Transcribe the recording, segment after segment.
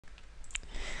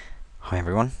Hi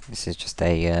everyone, this is just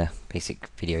a basic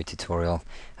video tutorial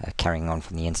carrying on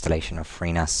from the installation of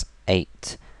Freenas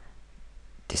 8,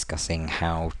 discussing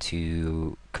how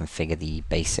to configure the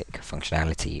basic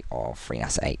functionality of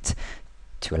Freenas 8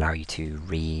 to allow you to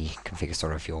reconfigure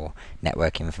sort of your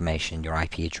network information, your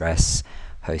IP address,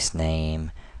 host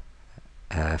name,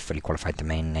 fully qualified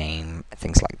domain name,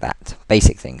 things like that.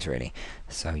 Basic things really.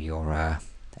 So your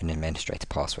an administrator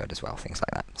password as well, things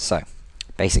like that. So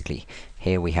basically,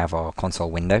 here we have our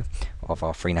console window of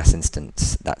our Freenas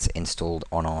instance that's installed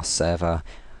on our server,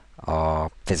 our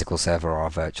physical server or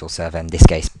our virtual server. In this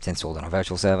case, it's installed on our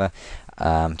virtual server,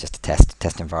 just a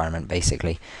test environment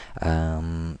basically.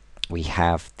 We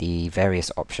have the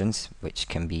various options which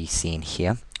can be seen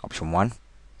here. Option 1,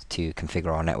 to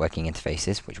configure our networking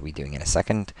interfaces, which we'll be doing in a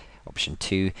second. Option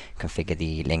 2, configure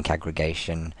the link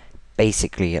aggregation.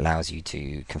 Basically allows you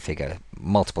to configure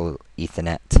multiple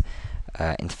Ethernet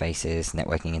interfaces,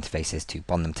 networking interfaces, to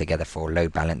bond them together for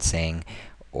load balancing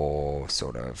or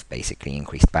sort of basically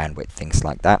increased bandwidth, things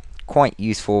like that. Quite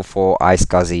useful for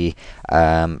iSCSI,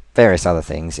 various other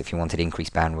things if you wanted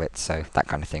increased bandwidth, so that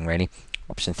kind of thing really.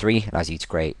 Option 3 allows you to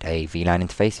create a VLAN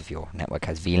interface if your network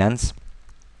has VLANs.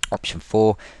 Option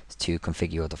 4 is to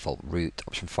configure your default route.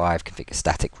 Option 5, configure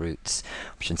static routes.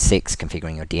 Option 6,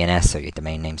 configuring your DNS, so your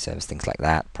domain name servers, things like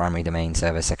that. Primary domain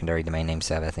server, secondary domain name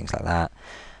server, things like that.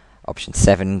 Option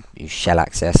 7, use shell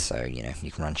access, so you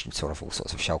can run sort of all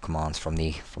sorts of shell commands from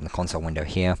the console window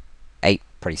here. 8,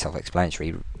 pretty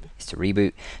self-explanatory, is to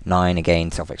reboot. 9,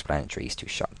 again self-explanatory, is to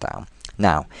shut down.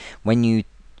 Now, when you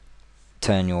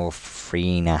turn your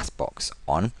Freenas box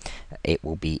on, it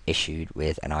will be issued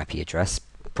with an IP address,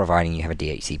 providing you have a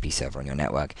DHCP server on your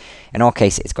network. In our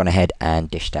case, it's gone ahead and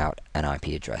dished out an IP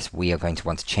address. We are going to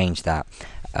want to change that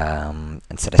and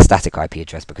set a static IP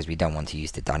address because we don't want to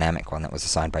use the dynamic one that was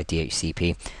assigned by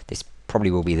DHCP. This probably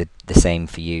will be the same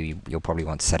for you. You'll probably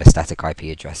want to set a static IP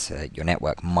address. Your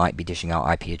network might be dishing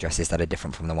out IP addresses that are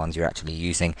different from the ones you're actually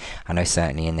using. I know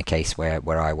certainly in the case where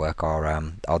I work, our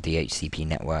DHCP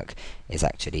network is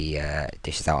actually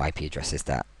dishes out IP addresses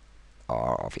that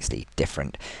are obviously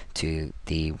different to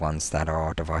the ones that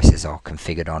our devices are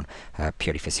configured on,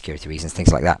 purely for security reasons,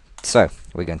 things like that. So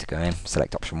we're going to go in,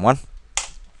 select option 1,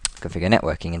 configure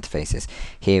networking interfaces.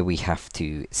 Here we have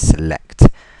to select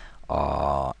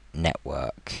our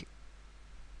network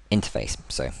interface.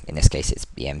 So in this case it's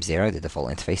BM0, the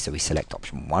default interface, so we select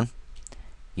option 1.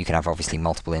 You can have obviously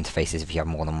multiple interfaces if you have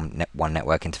more than one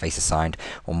network interface assigned,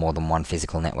 or more than one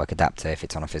physical network adapter if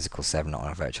it's on a physical server, not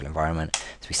on a virtual environment.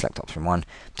 So we select option 1,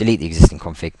 delete the existing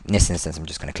config. In this instance, I'm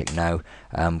just going to click no.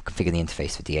 Configure the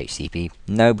interface for DHCP.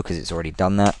 No, because it's already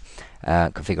done that.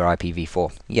 Configure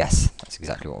IPv4. Yes, that's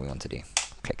exactly what we want to do.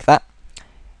 Click that.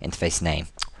 Interface name.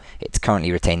 It's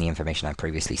currently retained the information I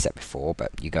previously set before,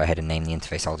 but you go ahead and name the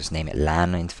interface. I'll just name it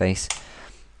LAN interface.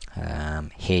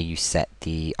 Here you set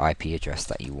the IP address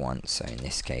that you want, so in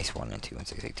this case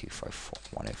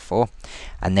 192.168.254.104,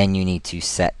 and then you need to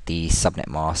set the subnet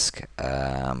mask,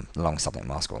 long subnet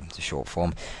mask, or the short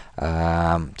form.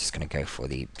 Just going to go for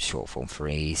the short form for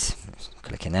ease.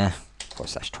 Click in there,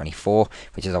 /24,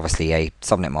 which is obviously a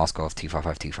subnet mask of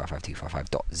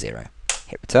 255.255.255.0.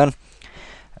 Hit return.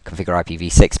 Configure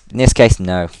IPv6. In this case,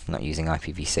 no, I'm not using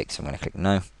IPv6, so I'm going to click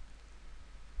no.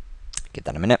 Give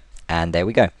that a minute. And there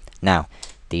we go. Now,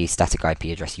 the static IP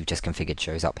address you just configured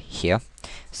shows up here.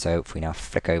 So if we now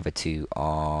flick over to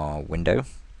our window,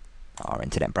 our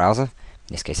internet browser, in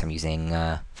this case I'm using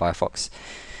Firefox.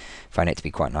 Find it to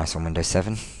be quite nice on Windows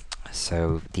 7.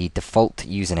 So the default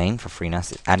username for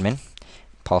Freenas is admin,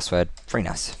 password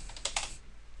Freenas.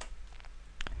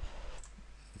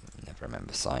 Never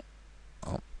remember site.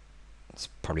 Oh, it's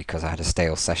probably because I had a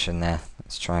stale session there.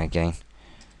 Let's try again.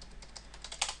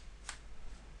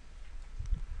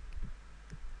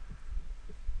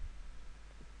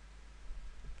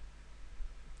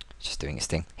 Just doing its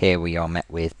thing. Here we are met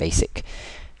with basic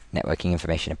networking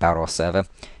information about our server.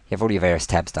 You have all your various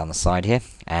tabs down the side here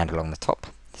and along the top.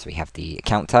 So we have the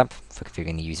account tab for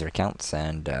configuring the user accounts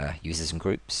and users and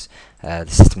groups. The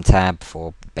system tab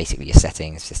for basically your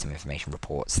settings, system information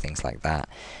reports, things like that.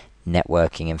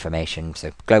 Networking information,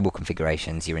 so global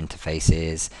configurations, your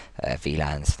interfaces,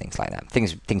 VLANs, things like that.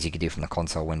 Things you could do from the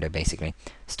console window basically.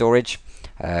 Storage,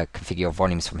 configure your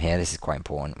volumes from here. This is quite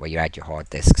important, where you add your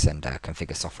hard disks and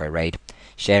configure software RAID.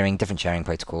 Sharing, different sharing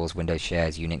protocols, Windows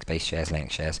shares, Unix-based shares, Linux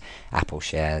shares, Apple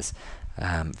shares,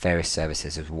 various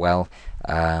services as well,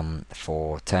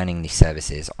 for turning the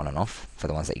services on and off for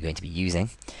the ones that you're going to be using,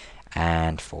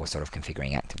 and for sort of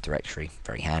configuring Active Directory,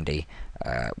 very handy.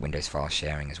 Windows file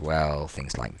sharing as well,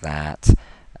 things like that,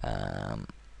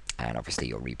 and obviously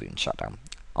your reboot and shutdown.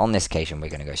 on this occasion, we're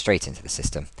going to go straight into the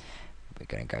system. We're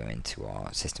going to go into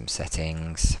our system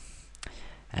settings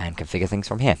and configure things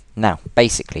from here. Now,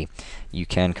 basically, you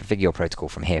can configure your protocol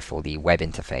from here for the web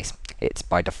interface. It's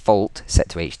by default set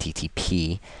to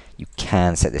HTTP. You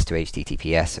can set this to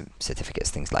HTTPS, certificates,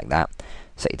 things like that.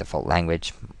 Set your default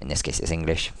language. In this case, it's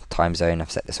English. Time zone,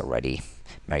 I've set this already.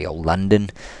 Merry old London.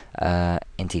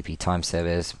 NTP time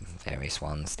servers, various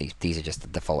ones. These are just the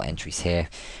default entries here.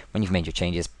 When you've made your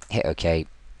changes, hit OK,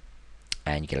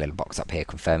 and you get a little box up here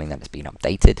confirming that it's been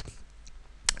updated.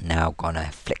 Now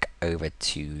gonna flick over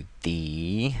to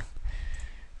the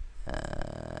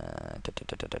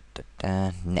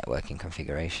networking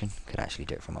configuration. Could actually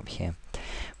do it from up here,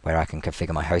 where I can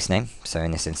configure my host name. So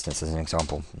in this instance, as an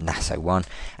example, NAS01,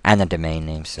 and the domain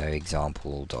name, so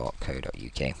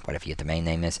example.co.uk, whatever your domain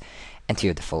name is. Enter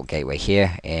your default gateway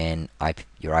here in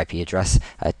your IP address.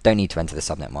 Don't need to enter the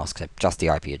subnet mask, so just the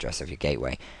IP address of your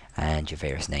gateway, and your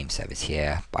various name servers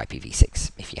here by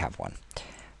IPv6 if you have one.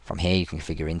 From here you can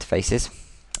configure interfaces.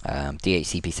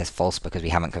 DHCP says false because we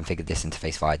haven't configured this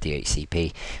interface via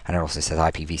DHCP, and it also says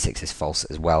IPv6 is false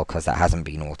as well because that hasn't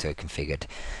been auto-configured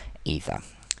either.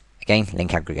 Again,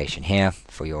 link aggregation here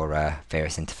for your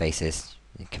various interfaces.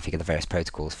 You configure the various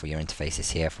protocols for your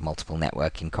interfaces here for multiple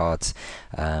networking cards,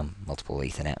 multiple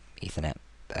Ethernet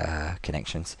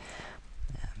connections,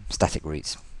 static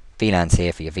routes, VLANs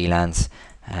here for your VLANs,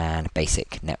 and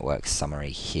basic network summary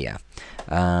here.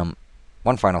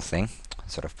 One final thing,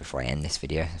 sort of before I end this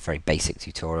video, a very basic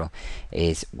tutorial,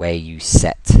 is where you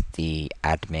set the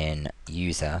admin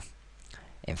user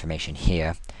information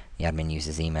here, the admin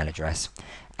user's email address,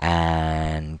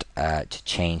 and to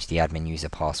change the admin user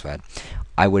password.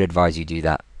 I would advise you do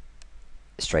that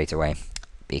straight away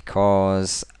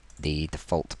because the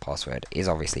default password is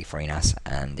obviously Freenas,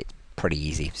 and it's pretty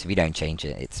easy. So if you don't change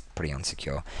it, it's pretty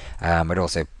unsecure. I'd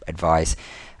also advise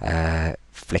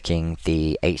flicking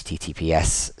the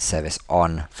HTTPS service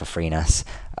on for Freenas,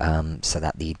 so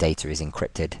that the data is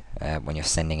encrypted when you're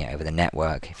sending it over the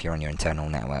network. If you're on your internal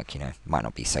network, it might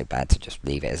not be so bad to just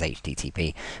leave it as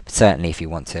HTTP. But certainly if you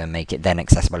want to make it then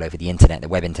accessible over the internet, the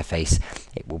web interface,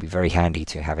 it will be very handy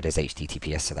to have it as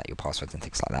HTTPS so that your passwords and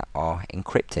things like that are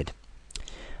encrypted.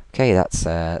 Okay, that's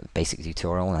a basic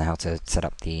tutorial on how to set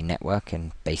up the network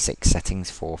and basic settings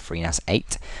for Freenas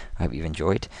 8. I hope you've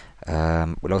enjoyed.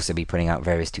 We'll also be putting out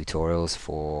various tutorials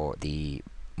for the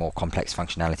more complex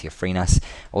functionality of Freenas.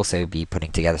 Also be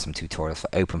putting together some tutorials for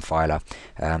OpenFiler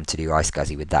to do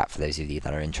iSCSI with that for those of you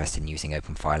that are interested in using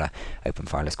OpenFiler.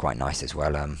 OpenFiler is quite nice as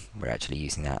well. We're actually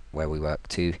using that where we work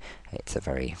too. It's a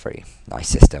very, very nice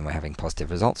system. We're having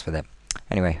positive results with it.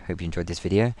 Anyway, hope you enjoyed this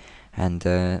video, and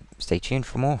stay tuned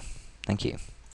for more. Thank you.